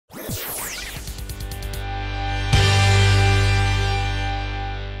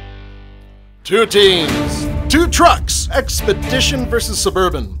Two teams, two trucks, Expedition versus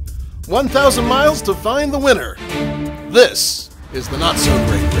Suburban. 1,000 miles to find the winner. This is the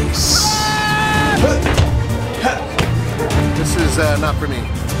not-so-great race. This is not for me.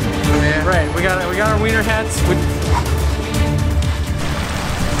 Yeah. Right, we got our wiener hats.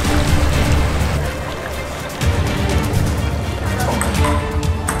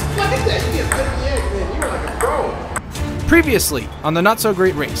 Previously on the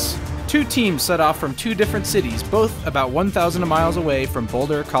Not-So-Great Race, two teams set off from two different cities, both about 1,000 miles away from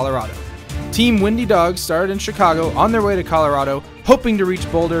Boulder, Colorado. Team Windy Dogs started in Chicago on their way to Colorado, hoping to reach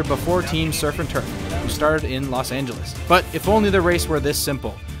Boulder before Team Surf and Turf, who started in Los Angeles. But if only the race were this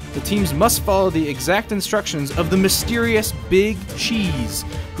simple. The teams must follow the exact instructions of the mysterious Big Cheese,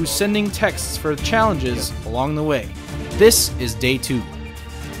 who's sending texts for challenges along the way. This is day 2.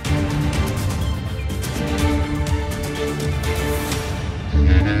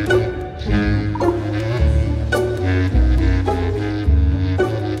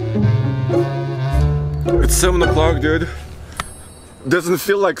 It's 7 o'clock, dude. Doesn't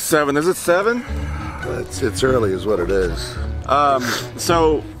feel like 7. Is it 7? It's early is what it is.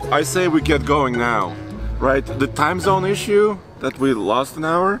 So I say we get going now, right? The time zone issue that we lost an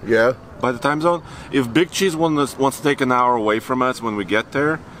hour. Yeah. By the time zone. If Big Cheese wants to take an hour away from us when we get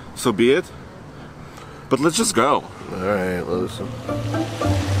there, so be it. But let's just go. All right, listen.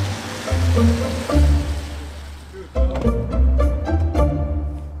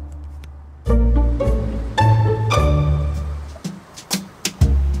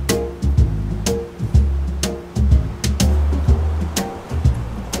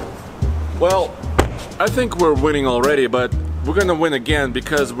 Well, I think we're winning already, but we're gonna win again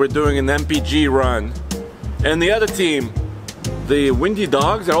because we're doing an MPG run. And the other team, the Windy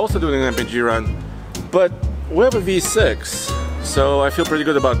Dogs, are also doing an MPG run, but we have a V6, so I feel pretty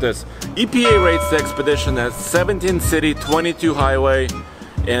good about this. EPA rates the Expedition as 17 city, 22 highway,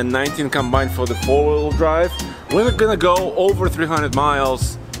 and 19 combined for the 4-wheel drive. We're gonna go over 300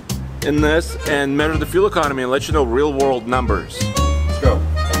 miles in this and measure the fuel economy and let you know real world numbers. Let's go.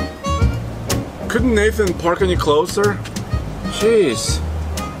 Couldn't Nathan park any closer? Jeez.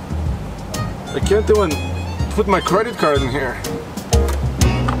 I can't even put my credit card in here.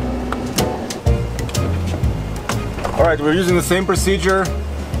 Alright, we're using the same procedure.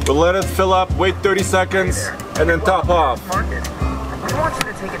 We'll let it fill up, wait 30 seconds, and then top off. We want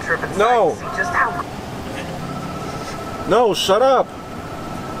you to take a trip inside No. to see just how... No, shut up.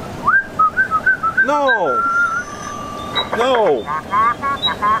 No. No.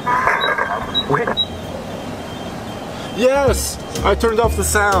 Yes, I turned off the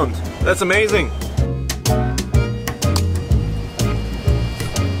sound. That's amazing.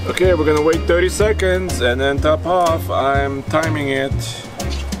 Okay, we're gonna wait 30 seconds and then top off. I'm timing it.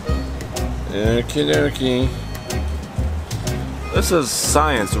 Okie dokie. This is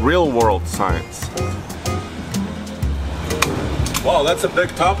science, real world science. Wow, that's a big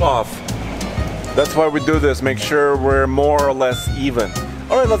top off. That's why we do this, make sure we're more or less even.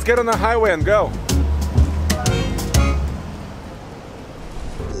 All right, let's get on the highway and go.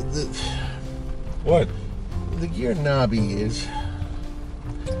 What? The gear knobby is,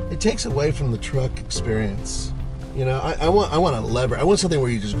 it takes away from the truck experience. You know, I want a lever. I want something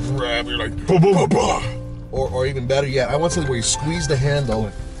where you just grab, you're like, bah, bah, bah, bah. Or even better yet, I want something where you squeeze the handle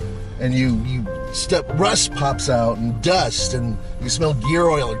and you step, rust pops out and dust and you smell gear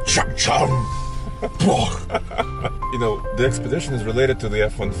oil and chum chum. You know, the Expedition is related to the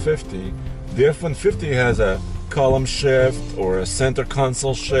F-150. The F-150 has a column shift or a center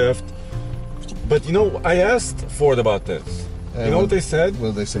console shift. But you know, I asked Ford about this. You know what they said?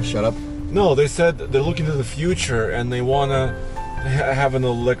 Well, they say shut up. No, they said they're looking to the future and they want to have an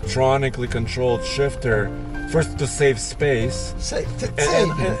electronically controlled shifter, first to save space.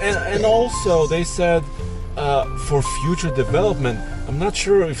 And also they said for future development, I'm not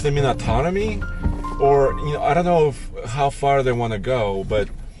sure if they mean autonomy or, you know, I don't know how far they want to go, but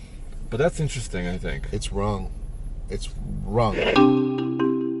that's interesting, I think. It's wrong. It's wrong.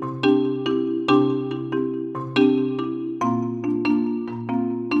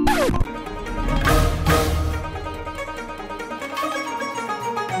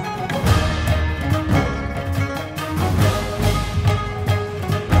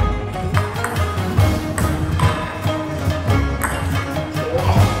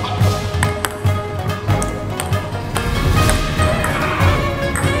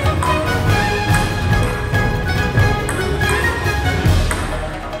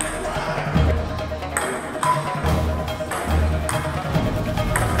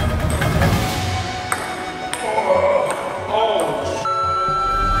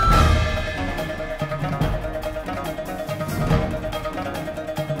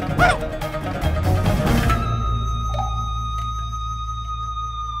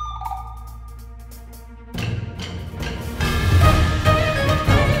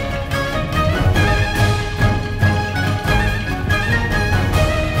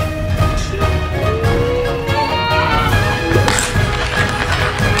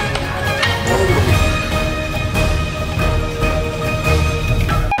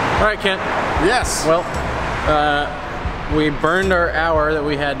 right, Kent. Yes. Well, we burned our hour that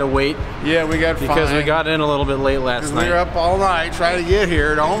we had to wait Yeah, we got because fined. we got in a little bit late last night. We were up all night trying to get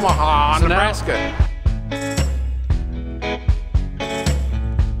here to Omaha, So now- Nebraska.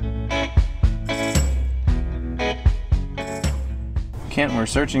 Kent, we're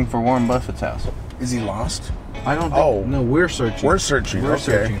searching for Warren Buffett's house. Is he lost? I don't think. Oh. No, we're searching. We're searching. We're Okay.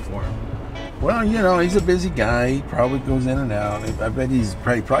 searching for him. Well, you know, he's a busy guy. He probably goes in and out. I bet he's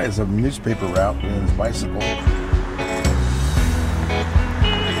probably has a newspaper route with his bicycle.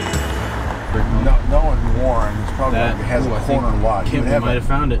 But knowing Warren, he's probably has a corner lot. Kent, we might have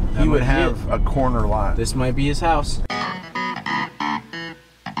found it. He would have a corner lot. This might be his house.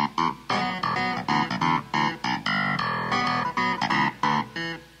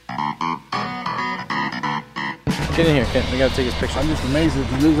 Get in here, Kent. We gotta take his picture. I'm just amazed that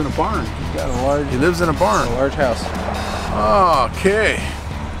he lives in a barn. He's got a large. He lives in a barn. A large house. Okay.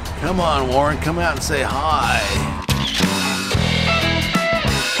 Come on, Warren. Come out and say hi.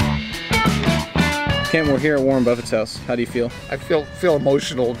 Kent, we're here at Warren Buffett's house. How do you feel? I feel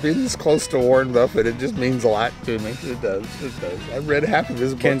emotional. Being this close to Warren Buffett, it just means a lot to me. It does. It does. I've read half of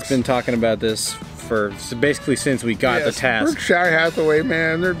his books. Kent's been talking about this for basically since we got the task. Berkshire Hathaway,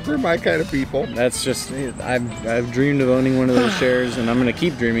 man, they're my kind of people. That's just I've dreamed of owning one of those shares, and I'm gonna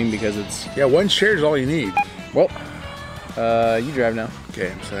keep dreaming because it's Yeah, one share is all you need. well. You drive now.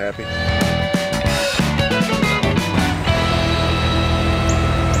 Okay, I'm so happy.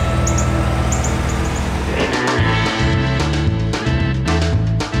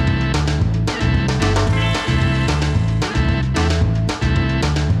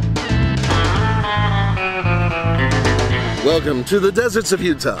 Welcome to the deserts of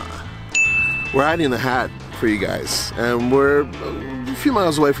Utah. We're hiding the hat for you guys, and we're a few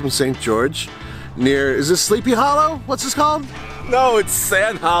miles away from St. George, near, is this Sleepy Hollow? What's this called? No, it's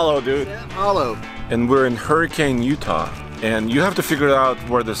Sand Hollow, dude. Hollow. And we're in Hurricane, Utah. And you have to figure out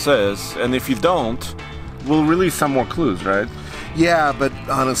where this is. And if you don't, we'll release some more clues, right? Yeah, but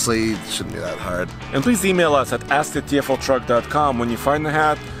honestly, it shouldn't be that hard. And please email us at ask@tfltruck.com when you find the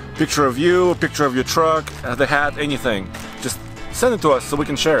hat, picture of you, a picture of your truck, the hat, anything. Just send it to us so we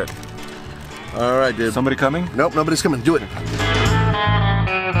can share it. All right, dude. Somebody coming? Nope, nobody's coming. Do it.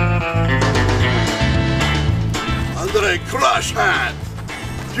 Andre, crush hat.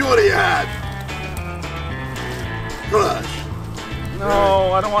 Fury hat. Crush.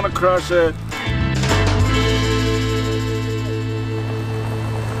 No, I don't want to crush it.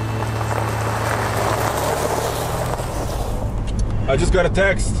 I just got a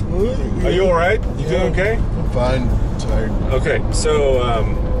text. Are you all right? You doing okay? I'm fine. Tired. Okay, so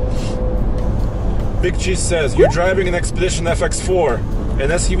Big Cheese says you're driving an Expedition FX4, an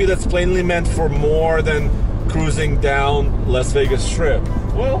SUV that's plainly meant for more than cruising down Las Vegas Strip.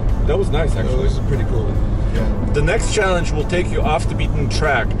 Well, that was nice That actually. was pretty cool. Yeah. The next challenge will take you off the beaten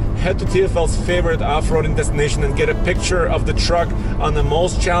track. Head to TFL's favorite off-roading destination and get a picture of the truck on the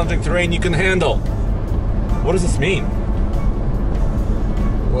most challenging terrain you can handle. What does this mean?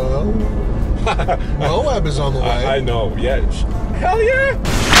 Well, Moab is on the way. I know, yeah. Hell yeah!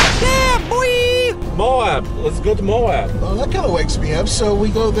 Yeah, boy! Moab, let's go to Moab. Well, that kind of wakes me up. So we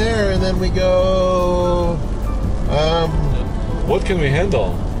go there, and then we go. What can we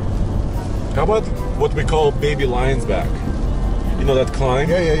handle? How about what we call baby lion's back? You know that climb?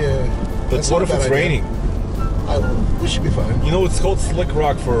 Yeah. But That's what not if a it's bad idea. raining? We should be fine. You know it's called Slick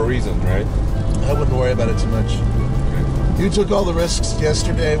Rock for a reason, right? I wouldn't worry about it too much. You took all the risks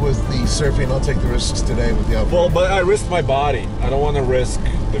yesterday with the surfing. I'll take the risks today with the outfit. Well, but I risked my body. I don't want to risk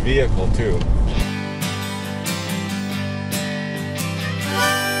the vehicle too.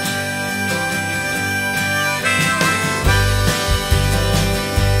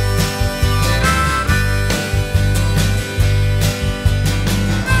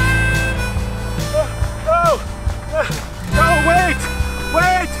 No, wait!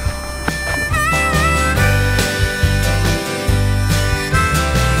 Wait!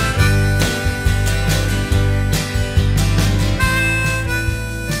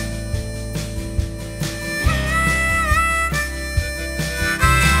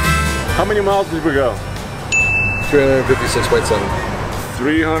 How many miles did we go? 356.7.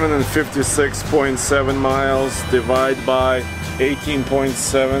 356.7 miles divided by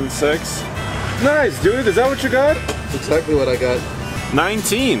 18.76. Nice, dude. Is that what you got? That's exactly what I got.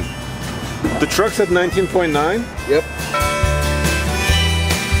 19. The truck's at 19.9? Yep.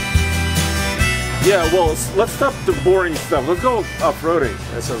 Yeah, well, let's stop the boring stuff. Let's go off-roading.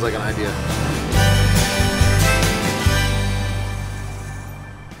 That sounds like an idea.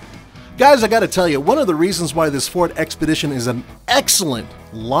 Guys, I gotta tell you, one of the reasons why this Ford Expedition is an excellent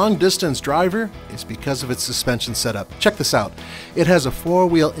long-distance driver is because of its suspension setup. Check this out. It has a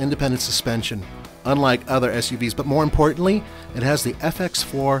 4-wheel independent suspension, unlike other SUVs, but more importantly, it has the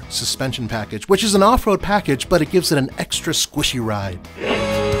FX4 suspension package, which is an off-road package, but it gives it an extra squishy ride.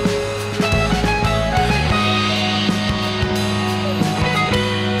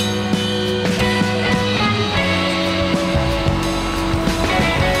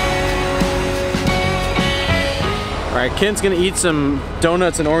 Alright, Kent's gonna eat some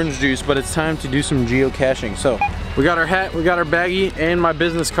donuts and orange juice, but it's time to do some geocaching. So, we got our hat, we got our baggie, and my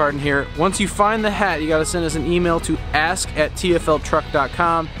business card in here. Once you find the hat, you gotta send us an email to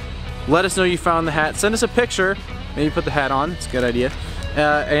ask@tfltruck.com. Let us know you found the hat. Send us a picture. Maybe put the hat on, it's a good idea.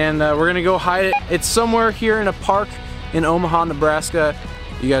 We're gonna go hide it. It's somewhere here in a park in Omaha, Nebraska.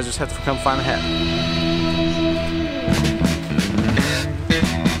 You guys just have to come find the hat.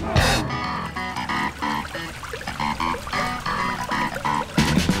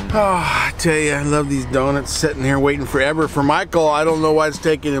 Oh, I tell you, I love these donuts, sitting here waiting forever for Michael. I don't know why it's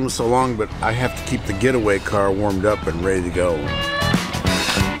taking him so long, but I have to keep the getaway car warmed up and ready to go.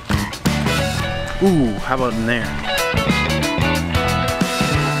 Ooh, how about in there?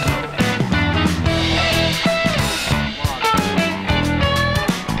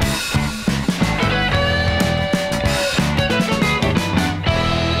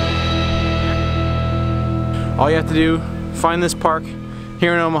 All you have to do, find this park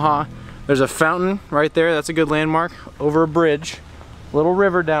here in Omaha. There's a fountain right there, that's a good landmark, over a bridge, little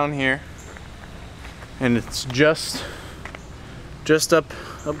river down here, and it's just up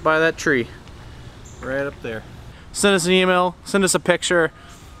by that tree, right up there. Send us an email, send us a picture,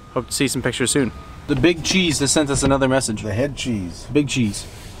 hope to see some pictures soon. The Big Cheese has sent us another message. The head cheese. Big Cheese.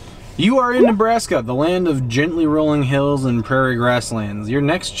 You are in Nebraska, the land of gently rolling hills and prairie grasslands. Your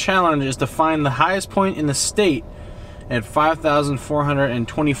next challenge is to find the highest point in the state at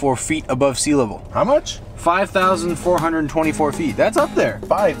 5,424 feet above sea level. How much? 5,424 feet. That's up there.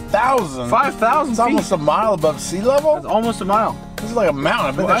 5,000? 5,000 It's feet. almost a mile above sea level? That's almost a mile. This is like a mountain.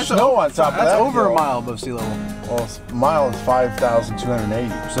 I bet Well, there's snow on top of that. That's over hill. a mile above sea level. Well, a mile is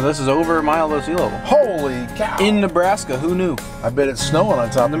 5,280. So this is over a mile above sea level. Holy cow! In Nebraska, who knew? I bet it's snowing on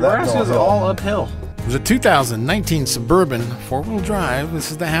top of that Nebraska's hill. all uphill. It was a 2019 Suburban 4-wheel drive.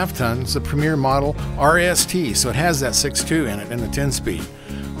 This is the half-ton. It's a premier model RST, so it has that 6.2 in it and the 10-speed.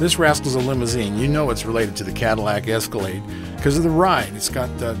 This rascal's a limousine. You know it's related to the Cadillac Escalade because of the ride. It's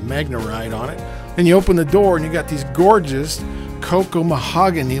got the Magna ride on it. Then you open the door and you got these gorgeous cocoa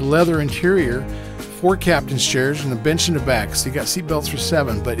mahogany leather interior, 4 captain's chairs and a bench in the back. So you got seat belts for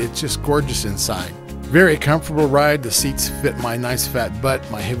 7, but it's just gorgeous inside. Very comfortable ride. The seats fit my nice fat butt,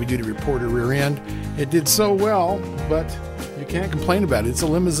 my heavy-duty reporter rear end. It did so well, but you can't complain about it. It's a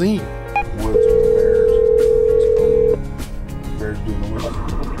limousine. Woods with bears. Bears doing the woods.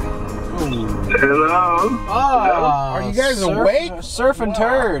 Hello. Oh, Are you guys awake? Surf and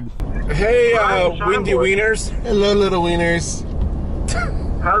turd. Hey, Windy Wieners. Hello, little wieners.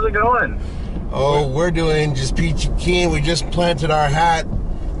 How's it going? Oh, we're doing just peachy keen. We just planted our hat,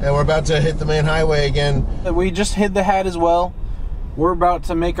 and we're about to hit the main highway again. We just hid the hat as well. We're about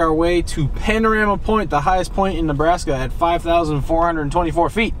to make our way to Panorama Point, the highest point in Nebraska at 5,424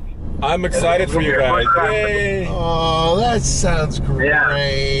 feet. I'm excited for you guys. Yay! Oh, that sounds great.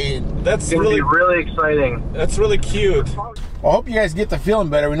 Yeah. That's It's gonna be really exciting. that's really cute. Well, I hope you guys get to feeling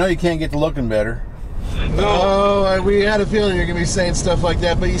better. We know you can't get to looking better. Oh, we had a feeling you're going to be saying stuff like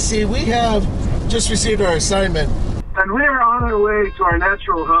that. But you see, we have just received our assignment. And we are on our way to our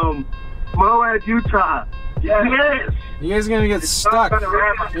natural home, Moab, Utah. Yes! You guys are gonna get stuck.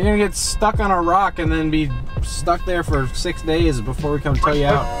 You're gonna get stuck on a rock and then be stuck there for 6 days before we come tow you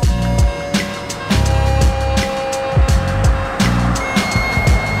out.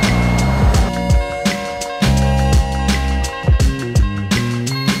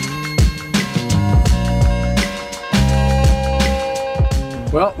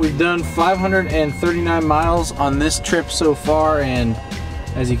 Well, we've done 539 miles on this trip so far, and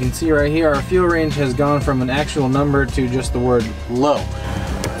as you can see right here, our fuel range has gone from an actual number to just the word low.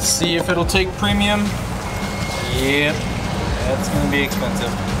 Let's see if it'll take premium. Yep, that's gonna be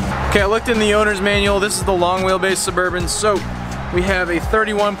expensive. Okay, I looked in the owner's manual. This is the long wheelbase Suburban. So we have a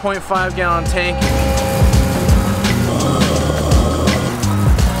 31.5 gallon tank.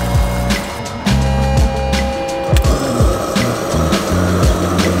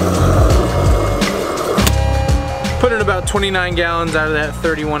 Put in about 29 gallons out of that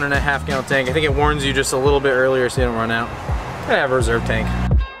 31.5 gallon tank. I think it warns you just a little bit earlier so you don't run out. I have a reserve tank.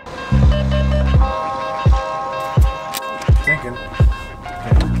 Thinking.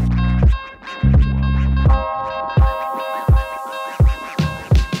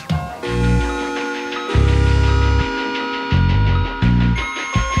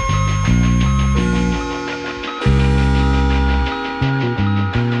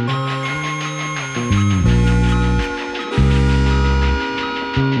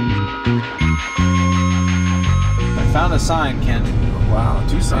 on a sign, Ken. Wow,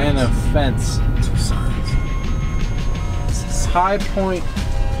 2 signs. And a fence. 2 signs. This is High Point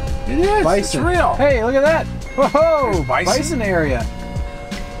It is. Bison. It's real. Hey, look at that. Whoa! There's bison? Bison area.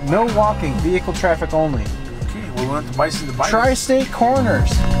 No walking, vehicle traffic only. Okay, we went to Bison to Bison. Tri-State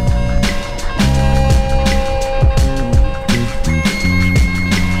Corners.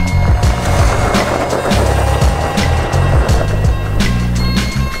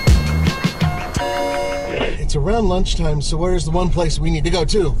 It's around lunchtime, so where's the one place we need to go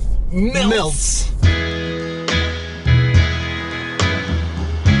to? Mills.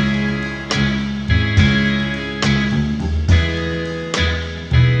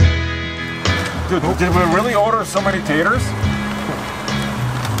 Dude, did we really order so many taters?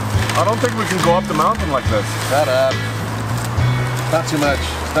 I don't think we can go up the mountain like this. Shut up. Not too much.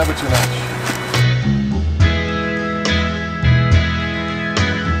 It's never too much.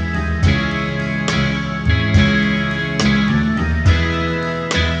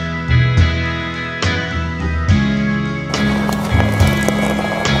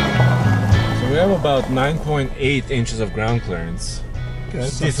 So we have about 9.8 inches of ground clearance. Okay,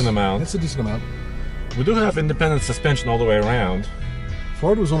 It's a decent amount. It's a decent amount. We do have independent suspension all the way around.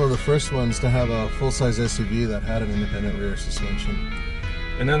 Ford was one of the first ones to have a full-size SUV that had an independent rear suspension.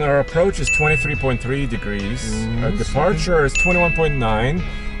 And then our approach is 23.3 degrees. Our departure is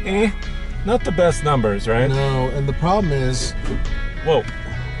 21.9. Not the best numbers, right? No, and the problem is, Whoa.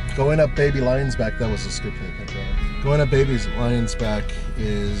 going up Baby Lion's Back, that was a skip thing. Going up Baby Lion's Back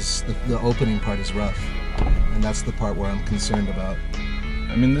is, the opening part is rough. And that's the part where I'm concerned about.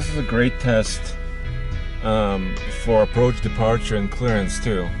 I mean, this is a great test for approach, departure, and clearance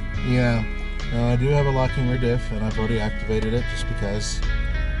too. Yeah, I do have a locking rear diff, and I've already activated it just because.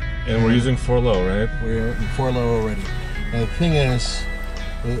 And we're using 4 low, right? We're in 4 low already. Now, the thing is,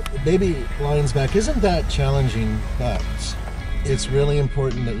 Baby Lion's Back isn't that challenging, but it's really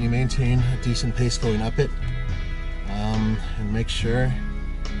important that you maintain a decent pace going up it, and make sure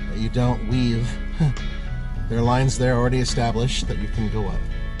that you don't weave. There are lines there already established that you can go up.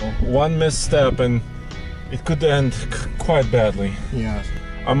 One misstep and it could end quite badly. Yeah.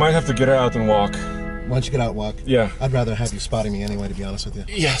 I might have to get out and walk. Why don't you get out and walk? Yeah. I'd rather have you spotting me anyway, to be honest with you.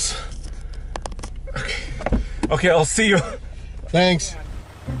 Yes. Okay. Okay, I'll see you. Thanks.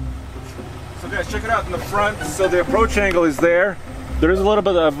 So guys, check it out in the front. So the approach angle is there. There is a little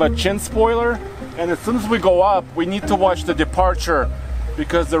bit of a chin spoiler. And as soon as we go up, we need to watch the departure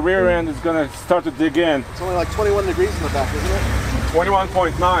because the rear end is gonna start to dig in. It's only like 21 degrees in the back, isn't it?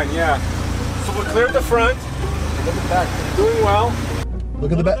 21.9, yeah. So we cleared the front. Look at the back. Doing well.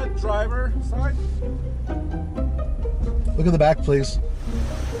 Look at the back. Driver side. Look at the back, please.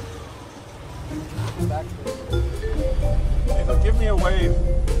 Hey, so give me a wave.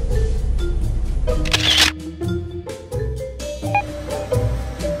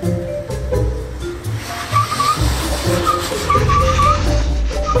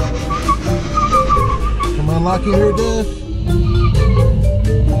 Come on, locking rear diff.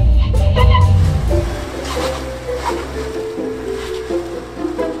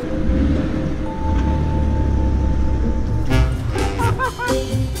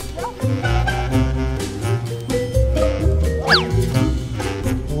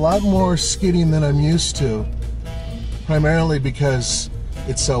 A lot more skidding than I'm used to, primarily because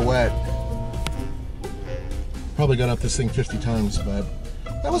it's so wet. Probably got up this thing 50 times, but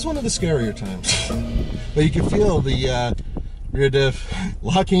that was one of the scarier times. But you can feel the rear diff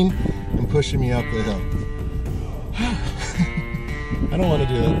locking and pushing me up the hill. I don't want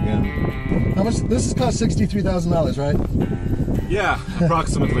to do that again. How much? This has cost $63,000, right? Yeah,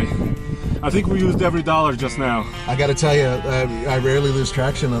 approximately. I think we used every dollar just now. I got to tell you, I rarely lose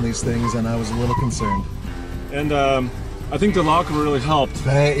traction on these things, and I was a little concerned. And I think the lock really helped.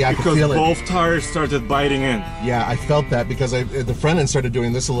 Yeah, I could feel it. Both tires started biting in. Yeah, I felt that because the front end started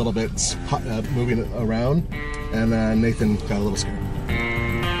doing this a little bit, moving it around, and Nathan got a little scared.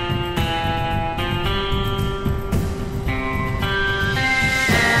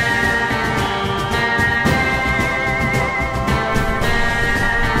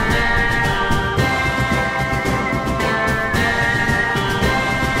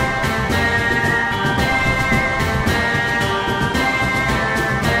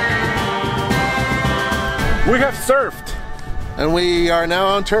 We have surfed. And we are now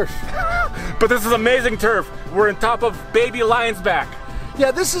on turf. But this is amazing turf. We're on top of Baby Lion's Back.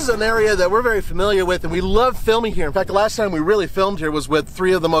 Yeah, this is an area that we're very familiar with, and we love filming here. In fact, the last time we really filmed here was with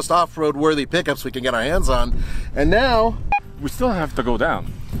 3 of the most off-road worthy pickups we can get our hands on. And now, We still have to go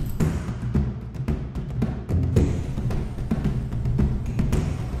down.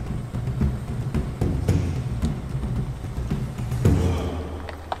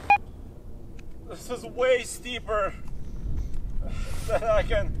 way steeper than I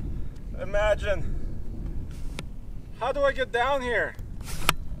can imagine. How do I get down here?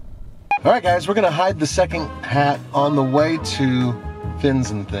 All right, guys, we're gonna hide the second hat on the way to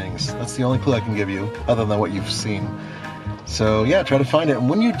Fins and Things. That's the only clue I can give you, other than what you've seen. So yeah, try to find it. And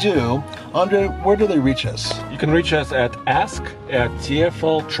when you do, Andre, where do they reach us? You can reach us at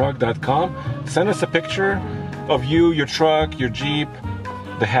ask@tfltruck.com. Send us a picture of you, your truck, your Jeep,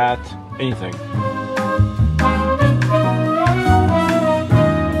 the hat, anything.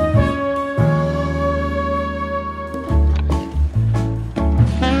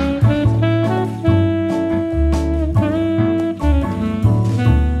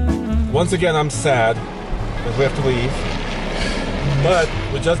 Once again, I'm sad because we have to leave. But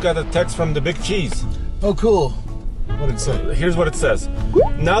we just got a text from the Big Cheese. Oh, cool. What did it say? Here's what it says.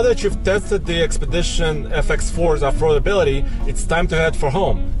 Now that you've tested the Expedition FX4's off-road ability, it's time to head for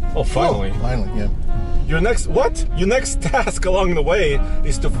home. Oh, finally. Oh, finally, yeah. Your next task along the way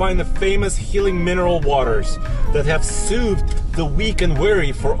is to find the famous healing mineral waters that have soothed the weak and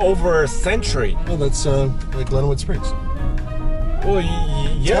weary for over a century. Oh, that's like Glenwood Springs. Well,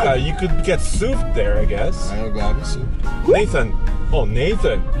 yeah, you could get soothed there, I guess. I got it, soothed. Nathan. Oh,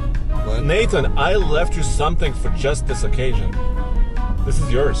 Nathan. What? Nathan, I left you something for just this occasion. This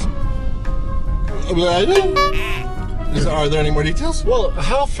is yours. Are there any more details? Well,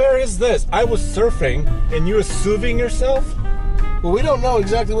 how fair is this? I was surfing and you were soothing yourself? Well, we don't know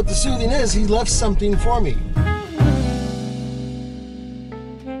exactly what the soothing is. He left something for me.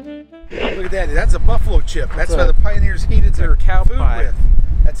 Look at that. That's a buffalo chip. That's why the pioneers heated their cow food pie. with.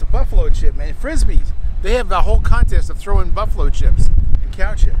 That's a buffalo chip, man. Frisbees. They have the whole contest of throwing buffalo chips and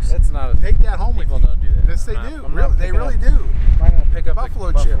cow chips. That's not a Take that home with you. People don't do that. Yes, they I'm do. not Really, they picking really up- do. I'm not gonna pick up a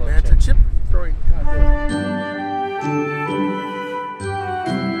Buffalo chip, man. It's a chip throwing contest.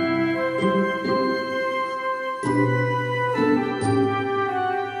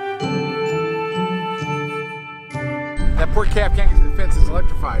 That poor calf can't get to the fence. It's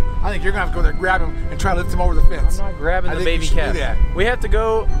electrified. I think you're gonna have to go there, grab him, and try to lift him over the fence. I'm not grabbing I the think baby you should calf. do that. We have to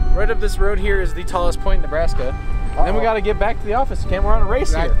go right up this road here is the tallest point in Nebraska. And then we got to get back to the office. Can't we're on a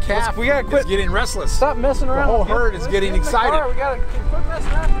race here. That calf We gotta quit. is getting restless. Stop messing around. whole Get- herd is let's getting get in the excited. car. We gotta quit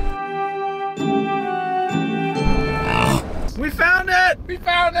messing around. We found it! We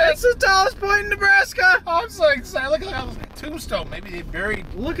found it! It's the tallest point in Nebraska. Oh, I'm so excited. Look at that tombstone. Maybe they buried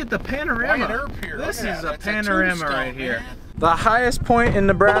Look at the panorama. Wyatt Earp here. This Look at is that. a That's panorama tombstone, right here. man. The highest point in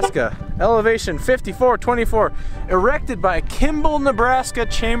Nebraska, elevation 5424, erected by Kimball, Nebraska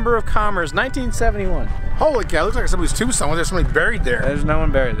Chamber of Commerce, 1971. Holy cow, looks like somebody's tombstone. There's somebody buried there. There's no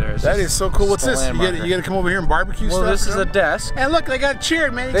one buried there. It's That just is so cool. What's a this? You landmarker. gotta come over here and barbecue Well, stuff? this or is a something? desk. And look, they got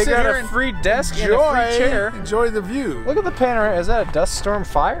cheered, man. You They can sit got here a and free desk and a free chair. Enjoy the view. Look at the panorama. Is that a dust storm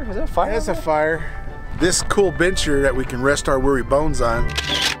fire? Is that a fire? That's a fire. This cool bench here that we can rest our weary bones on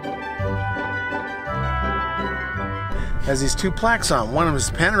has these two plaques on. One of them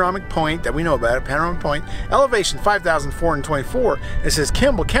is Panoramic Point that we know about it, Panoramic Point, elevation 5,424. It says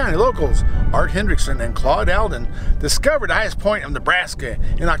Kimball County locals Art Hendrickson and Claude Alden discovered the highest point of Nebraska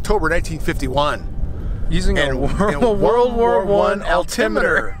in October 1951. Using a World War I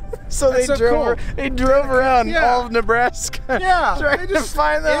altimeter. So they That's so drove. cool. They drove around Yeah. all of Nebraska. Yeah, trying to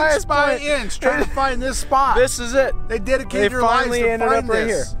find the inch highest by point. inch, trying to find this spot. This is it. They dedicated They their lives finally to ended find up right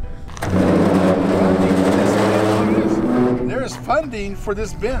this. There is funding for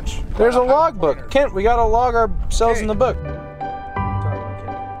this bench. There's a logbook. Kent, we gotta log ourselves in the book.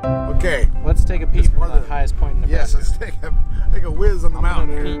 Okay. Let's take a peek This from part the of the- highest point in Yes, Nebraska. let's take a whiz on the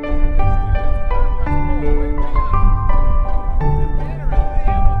mountain here.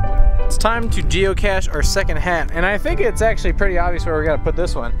 It's time to geocache our second hat, and I think it's actually pretty obvious where we gotta put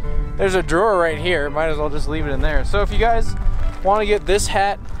this one. There's a drawer right here. Might as well just leave it in there. So if you guys want to get this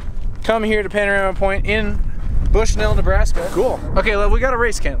hat, come here to Panorama Point in Bushnell, Nebraska. Cool. Okay, we got a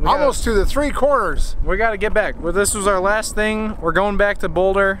race, Kent. We gotta- Almost to the 3/4. We got to get back. Well, this was our last thing. We're going back to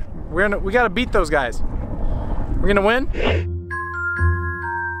Boulder. We got to beat those guys. We're gonna win.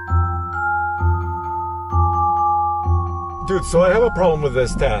 Dude, so I have a problem with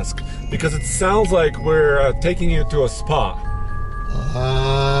this task because it sounds like we're taking you to a spa,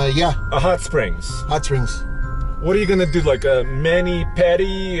 Yeah, a hot springs. hot springs. What are you gonna do, like a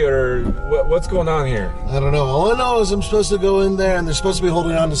mani-pedi, or what's going on here? I don't know. All I know is I'm supposed to go in there and they're supposed to be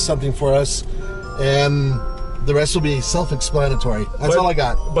holding on to something for us. And the rest will be self-explanatory. That's all I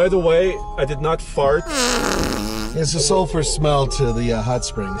got. By the way, I did not fart. It's a sulfur smell to the hot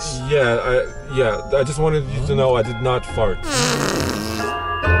springs. Yeah, I just wanted you to know I did not fart.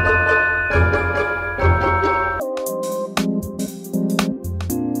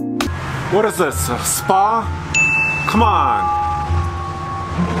 What is this? A spa? Come on.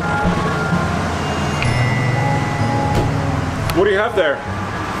 What do you have there?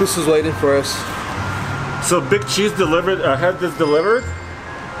 This is waiting for us. So Big Cheese delivered, had this delivered?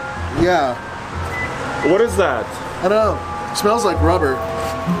 Yeah. What is that? I don't know. It smells like rubber.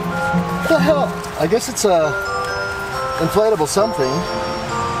 What the hell? I guess it's a inflatable something.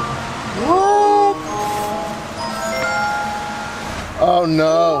 What? Oh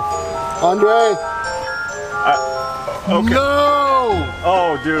no. Andre. Okay. No!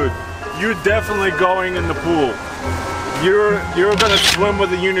 Oh, dude, you're definitely going in the pool. You're gonna swim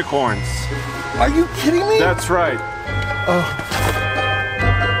with the unicorns. Are you kidding me? That's right. Oh.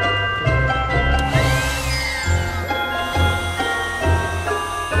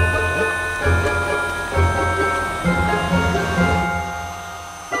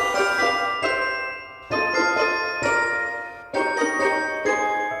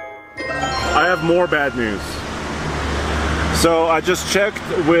 I have more bad news. So I just checked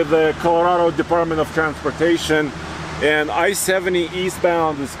with the Colorado Department of Transportation, and I-70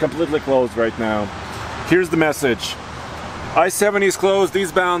 eastbound is completely closed right now. Here's the message. I-70 is closed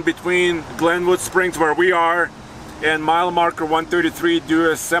eastbound between Glenwood Springs, where we are, and mile marker 133 due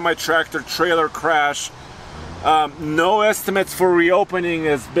to a semi-tractor trailer crash. No estimates for reopening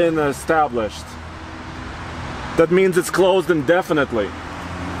has been established. That means it's closed indefinitely,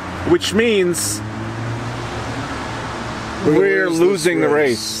 which means we're losing the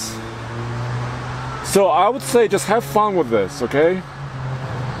race. So I would say just have fun with this, okay?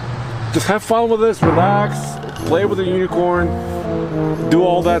 Just have fun with this, relax, play with the unicorn, do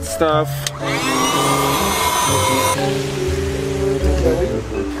all that stuff.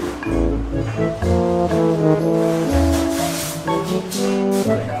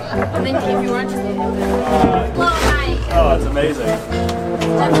 And then if you want to well, hi. Oh, it's amazing.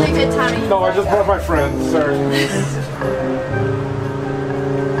 Definitely a good time. No, I just brought my friend, sorry.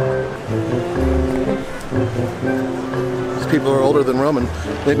 These people are older than Roman.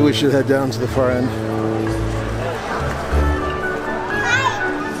 Maybe we should head down to the far end.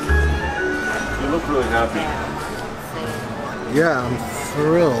 You look really happy. Yeah, I'm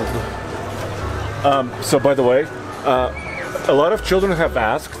thrilled. So by the way, a lot of children have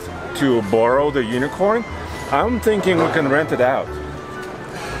asked to borrow the unicorn. I'm thinking we can rent it out.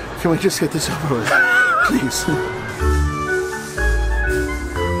 Can we just get this over with? Please.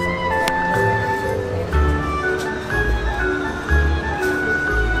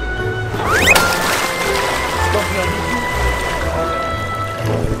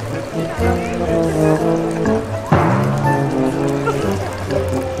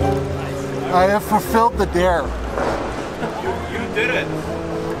 I have fulfilled the dare. You did it.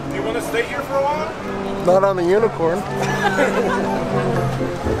 Do you want to stay here for a while? Not on the unicorn.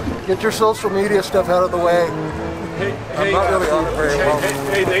 Get your social media stuff out of the way. Hey, I'm not really on it very well.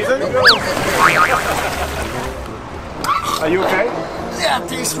 Hey, Nathan? Are you okay? Yeah, it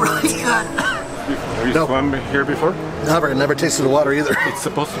tastes really good. Have you swum here before? Never tasted the water either. It's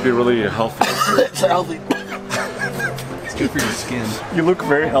supposed to be really healthy. It's healthy. It's good for your skin. You look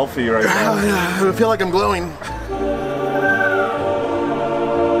very healthy right now. I feel like I'm glowing.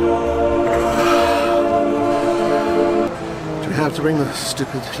 Do we have to bring the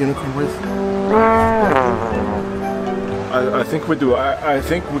stupid unicorn with? I think we do. I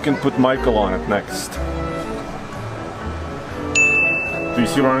think we can put Michael on it next. Do you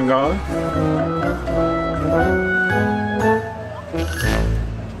see where I'm going?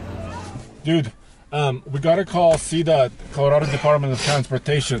 Dude, we gotta call CDOT, Colorado Department of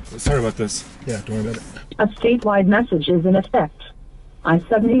Transportation. Sorry about this. Yeah, don't worry about it. A statewide message is in effect.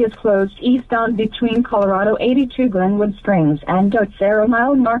 I-70 is closed eastbound between Colorado 82 Glenwood Springs and Docero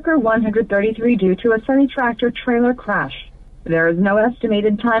mile marker 133 due to a semi-tractor trailer crash. There is no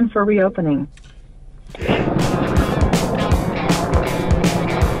estimated time for reopening.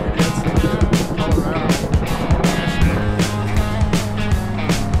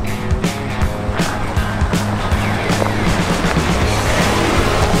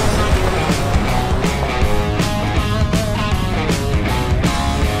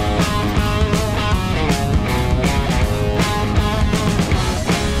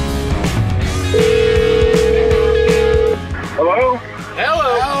 Hello?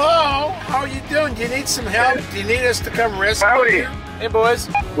 Hello. How are you doing? Do you need some help? Do you need us to come rescue Howdy. you? Hey boys,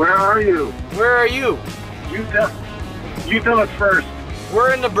 Where are you? where are you? You tell us first.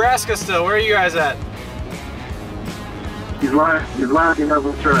 We're in Nebraska still. Where are you guys at? He's locking up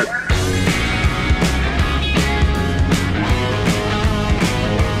the truck.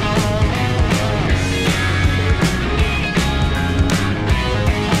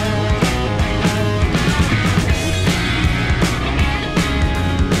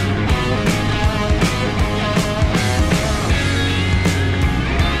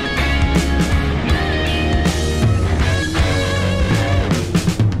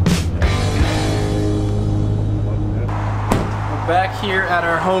 here at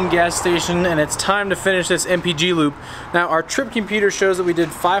our home gas station, and it's time to finish this MPG loop. Now, our trip computer shows that we did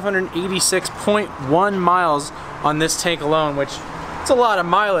 586.1 miles on this tank alone, which it's a lot of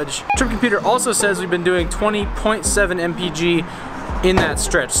mileage. Trip computer also says we've been doing 20.7 MPG in that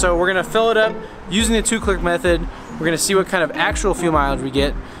stretch. So we're gonna fill it up using the 2-click method. We're gonna see what kind of actual fuel mileage we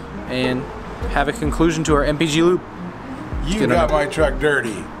get and have a conclusion to our MPG loop. You got my truck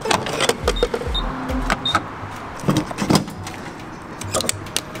dirty.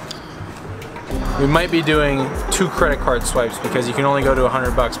 We might be doing 2 credit card swipes because you can only go to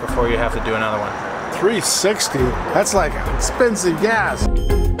 $100 before you have to do another one. 360. That's like expensive gas.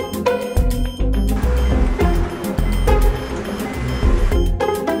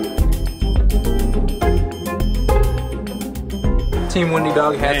 Team Windy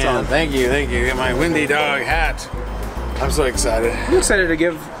Dog hats on. Thank you, thank you. Get my Windy Dog hat. I'm so excited. I'm excited to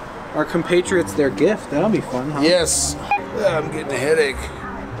give our compatriots their gift. That'll be fun, huh? Yes. I'm getting a headache.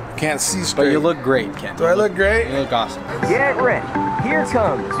 Can't see straight. But you look great, Ken. Do I look great? You look awesome. Get ready. Here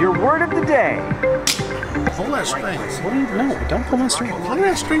comes your word of the day. Pull that strings. What do you know? Don't pull my string. Look at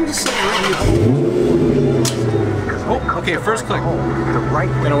that string just sitting right here. Oh, okay, first click.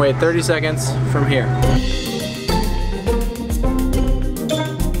 Gonna wait 30 seconds from here.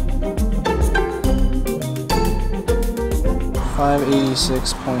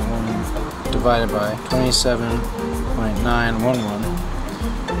 $586.1 divided by 27.911.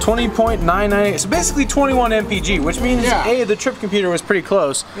 20.998, so basically 21 MPG, which means A, the trip computer was pretty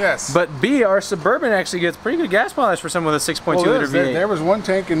close. Yes. But B, our Suburban actually gets pretty good gas mileage for someone with a 6.2 liter V8. There was one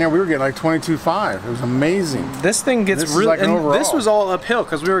tank in there, we were getting like 22.5. It was amazing. This thing gets really, like and this was all uphill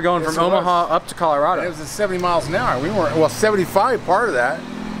because we were going from Omaha up to Colorado. It was at 70 miles an hour. We weren't, well, 75, part of that.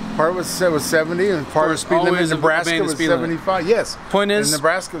 Part was 70, and part of the speed limit in Nebraska was 75. Yes. Point is, in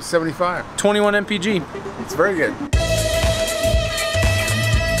Nebraska was 75. 21 MPG. It's very good.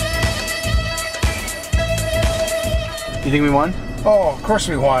 You think we won? Oh, of course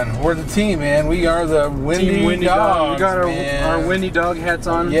we won. We're the team, man. We are the Windy Dogs. We got our Windy Dog hats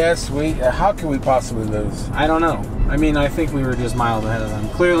on. Yes, we. How can we possibly lose? I don't know. I mean, I think we were just miles ahead of them.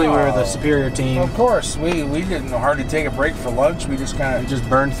 Clearly, we were the superior team. Of course, we didn't hardly take a break for lunch. We just kind of just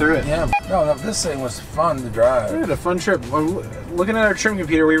burned through it. Yeah. No, this thing was fun to drive. We had a fun trip. Looking at our trip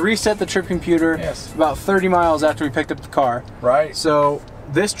computer, we reset the trip computer about 30 miles after we picked up the car. Right. So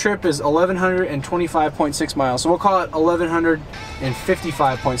this trip is 1,125.6 miles. So we'll call it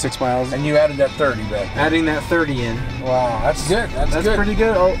 1,155.6 miles. And you added that 30 back. Adding that 30 in. Wow, that's good. That's good. Pretty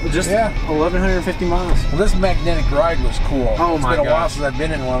good. Oh, just 1,150 miles. Well, this magnetic ride was cool. Oh my gosh. It's been a while since I've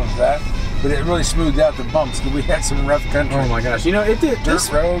been in one of that. But it really smoothed out the bumps because we had some rough country. Oh my gosh. You know, it did. This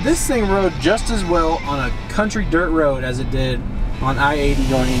thing rode just as well on a country dirt road as it did on I-80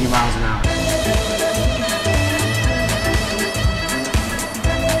 going 80 miles an hour.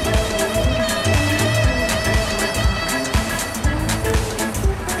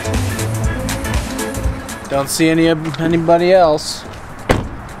 Don't see anybody else.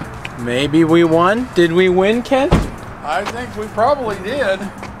 Maybe we won? Did we win, Ken? I think we probably did.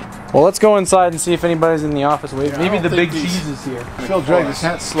 Well, let's go inside and see if anybody's in the office. Maybe the big cheese is here. Phil, drag this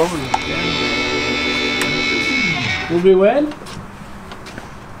hat slowly. Did we win?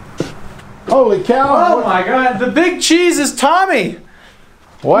 Holy cow! Oh my God! The big cheese is Tommy.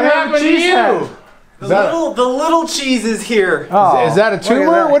 What happened to you? The little cheese is here. Oh, is that a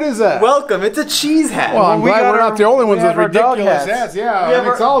tumor? What is that? Welcome. It's a cheese hat. Well, I'm glad we're not the only ones with ridiculous hats. Yeah, it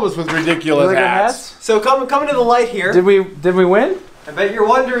makes all of us with ridiculous hats. So come to the light here. Did we win? I bet you're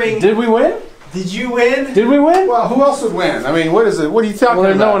wondering. Did we win? Did you win? Did we win? Well, who else would win? I mean, what is it? What are you talking about? Well,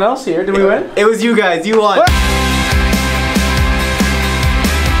 there's no one else here. Did we win? It was you guys. You won. What?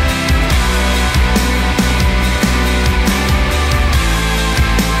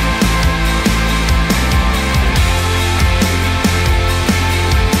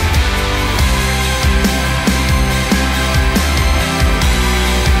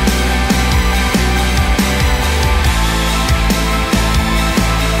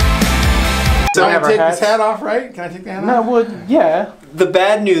 So I can take this hat off, right? Can I take the hat off? No, well, yeah. The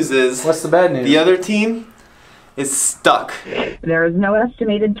bad news is... What's the bad news? The other team is stuck. There is no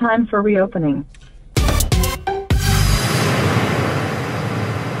estimated time for reopening.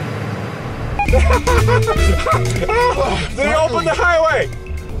 They opened the highway!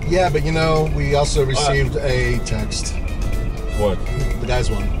 Yeah, but you know, we also received a text. What? The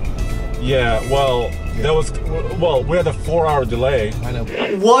guys won. Yeah, well, That was, well, we had a 4-hour delay. I know.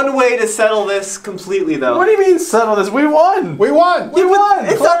 One way to settle this completely, though. What do you mean settle this? We won. We won. We won.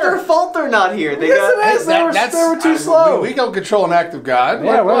 It's not their fault they're not here. They Yes, it is. They were too slow. We don't control an act of God.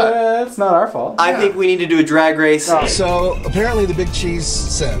 Yeah, Like well, what? that's not our fault. I think we need to do a drag race. So apparently the Big Cheese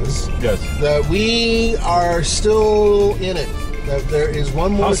says Yes. that we are still in it. That there is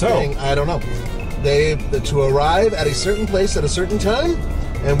one more How so? thing. I don't know. To arrive at a certain place at a certain time,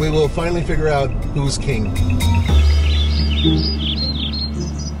 and we will finally figure out who's king.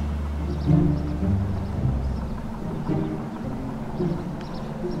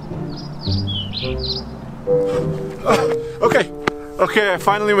 Okay, I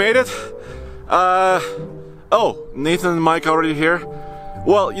finally made it. Oh, Nathan and Mike already here.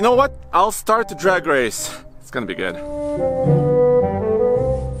 Well, you know what? I'll start the drag race. It's gonna be good.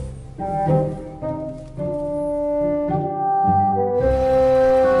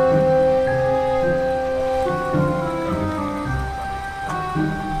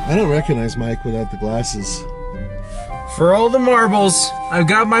 I don't recognize Mike without the glasses. For all the marbles, I've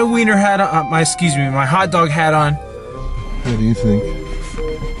got my wiener hat on, my hot dog hat on. What do you think?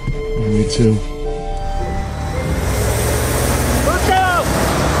 Me too. Look out!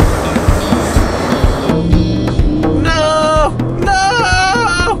 No!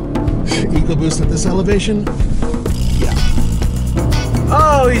 No! Eco boost at this elevation? Yeah.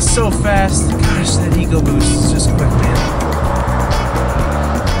 Oh, he's so fast. Gosh, that eco boost is just quick, man.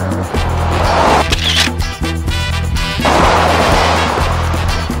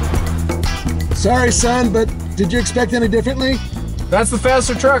 Sorry, son, but did you expect any differently? That's the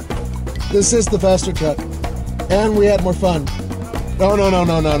faster truck. This is the faster truck. And we had more fun. No. No.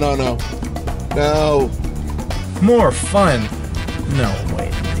 More fun? No,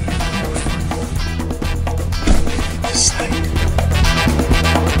 wait.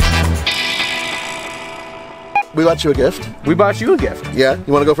 We bought you a gift. We bought you a gift. Yeah?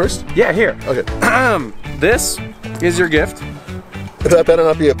 You want to go first? Yeah, here. Okay. This is your gift. That better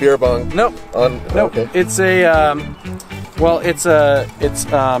not be a beer bong. Nope. Nope. Okay. It's a well, it's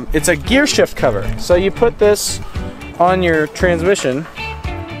a gear shift cover. So you put this on your transmission,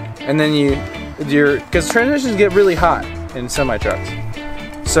 and then because transmissions get really hot in semi trucks.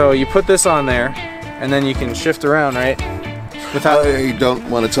 So you put this on there, and then you can shift around, right? Without I don't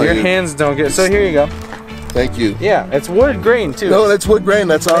want to tell you. your hands don't get. So here you go. Thank you. Yeah, it's wood grain too. No, that's wood grain.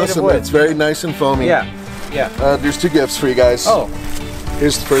 That's Made of awesome. wood. It's very nice and foamy. Yeah. Yeah. There's two gifts for you guys. Oh.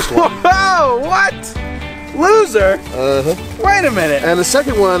 Here's the first one. Oh, what? Loser? Uh-huh. Wait a minute. And the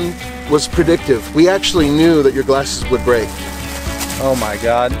second one was predictive. We actually knew that your glasses would break. Oh my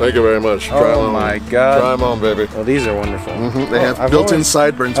God. Thank you very much. Try them Oh on. my God. Try them on, baby. Oh, these are wonderful. They have built-in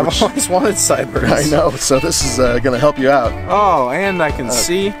sideburns. I've always wanted sideburns. I know. So this is going to help you out. Oh, and I can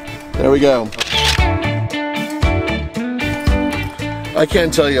see. There we go. I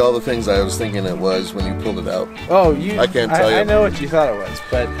can't tell you all the things I was thinking it was when you pulled it out. Oh, I can't tell you. I know what you thought it was,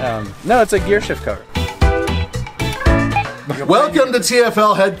 but no, it's a gear shift cover. Welcome to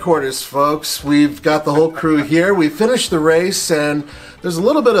TFL headquarters, folks. We've got the whole crew here. We finished the race, and there's a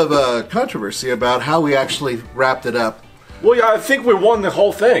little bit of a controversy about how we actually wrapped it up. Well, yeah, I think we won the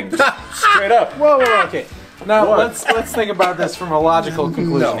whole thing. Straight up. Whoa, okay. Now What? let's think about this from a logical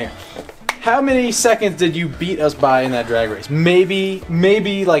conclusion here. How many seconds did you beat us by in that drag race? Maybe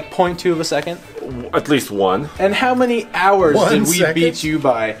like 0.2 of a second? At least one. And how many hours 1 did we second? beat you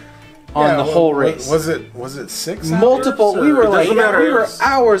by on the whole race? Was it 6 multiple? hours, We were It like doesn't matter. we were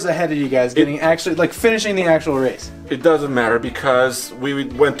hours ahead of you guys getting finishing the actual race. It doesn't matter because we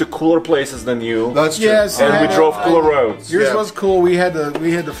went to cooler places than you. That's true. Yes, and we drove cooler roads. Yours Yeah. was cool. We had the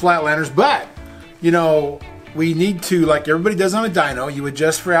Flatlanders, but you know, we need to, like everybody does on a dyno, you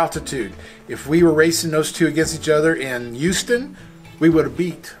adjust for altitude. If we were racing those two against each other in Houston, we would have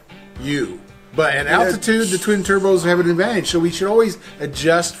beat you. But at altitude, the twin turbos have an advantage, so we should always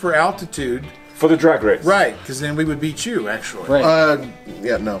adjust for altitude. For the drag race. Right, because then we would beat you, actually. Right.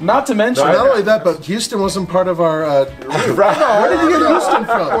 Yeah, no. Not to mention, Not only that, but Houston wasn't part of our route. Where did you get Houston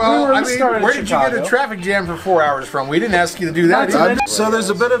from? Well, I started mean, where did you get a Chicago. traffic jam for 4 hours from? We didn't ask you to do that either. So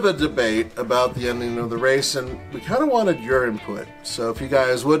there's a bit of a debate about the ending of the race, and we kind of wanted your input. So if you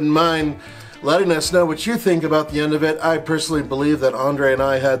guys wouldn't mind letting us know what you think about the end of it. I personally believe that Andre and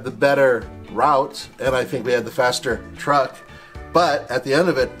I had the better route, and I think we had the faster truck. But at the end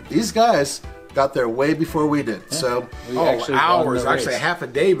of it, these guys got there way before we did. Yeah. So hours, actually half a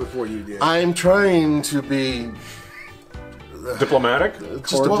day before you did. I'm trying to be diplomatic.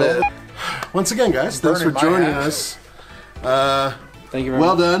 Just a bit. Once again, guys, thanks for joining us. Thank you very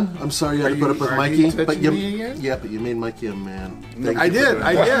Well much. done. I'm sorry you had to put up with are Mikey, you but touching me again? yeah, but you made Mikey a man. I did.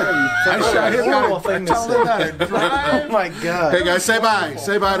 I shot him out. I told him that. Oh my God. Hey guys, say bye.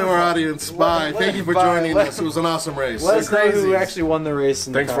 Say bye to our audience. Bye. Thank you for joining us. It was an awesome race. Let us know who actually won the race.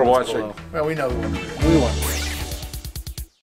 In Thanks the for comments watching. below. Well, we know who won. We won.